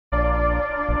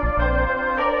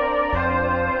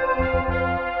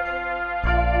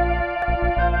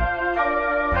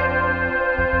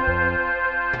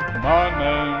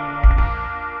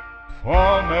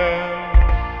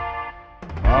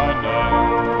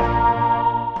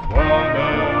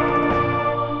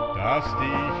dass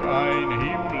dich ein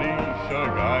himmlischer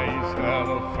Geist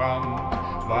erfand,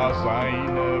 war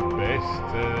seine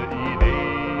beste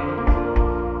Idee.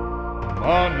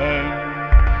 MONNEM,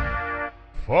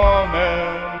 vorne,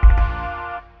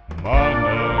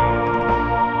 MONNEM,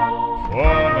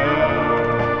 vorne,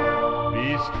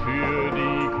 bist für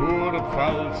die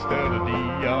Kurpfalz der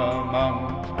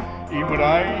Diamant im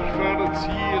reich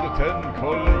verzierten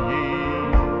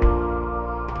Collier.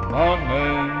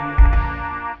 MONNEM,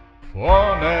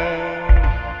 vorne,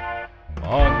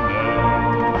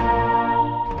 MONNEM,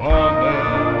 vorne,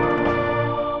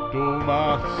 du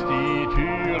machst die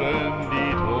Türen,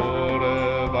 die Tore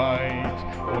weit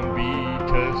und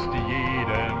bietest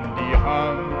jedem die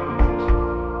Hand.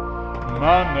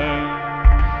 MONNEM,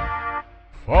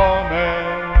 vorne,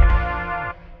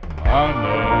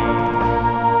 MONNEM,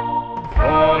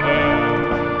 vorne,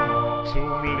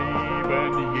 zum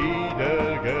Leben jeder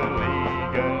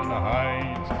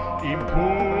Gelegenheit im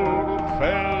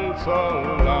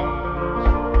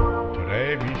Kurpfälzerland.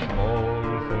 Träum ich mal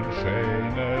von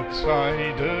schöner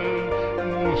Zeiten,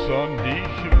 muss an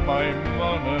dich, mein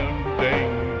MONNEM,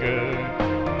 denken.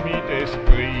 Mit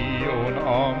Esprit und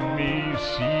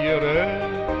Amüsiere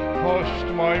hast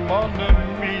mein MONNEM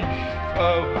mich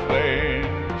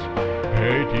erwähnt.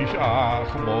 Hätt ich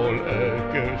auch mal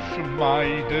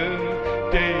Geschmeide,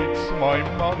 tät's mein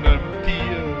MONNEM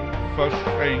dir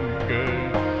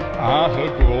verschenken. Ach,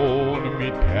 Kron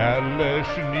mit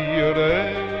Perlenschnüre,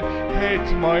 hätt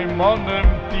mein MONNEM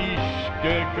dich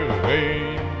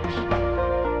gekrönt.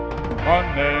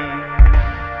 MONNEM,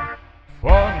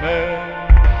 vorne,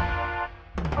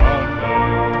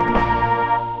 MONNEM,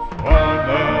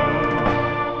 vorne,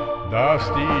 dass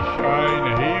dich ein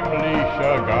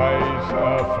himmlischer Geist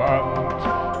erfand,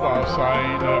 war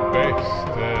seine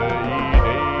beste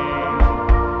Idee.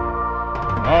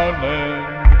 MONNEM,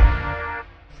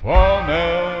 vorne,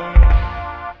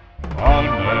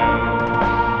 MONNEM,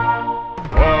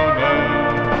 vorne,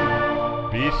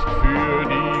 bist für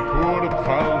die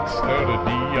Kurpfalz der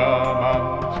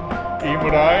Diamant im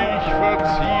reich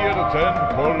verzierten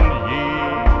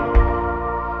Collier.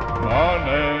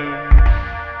 MONNEM,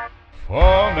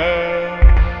 vorne,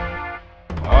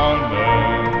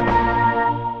 MONNEM,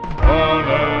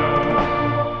 vorne,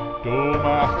 du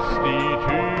machst die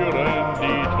Türen,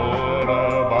 die Tore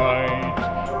weit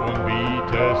und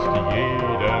bietest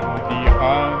jedem die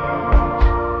Hand.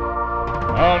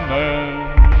 MONNEM,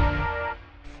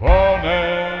 vorne,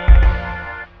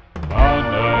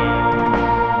 MONNEM,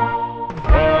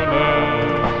 vorne,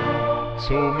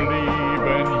 zum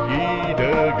Leben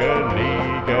jeder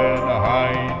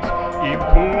Gelegenheit im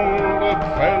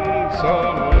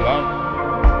Kurpfälzer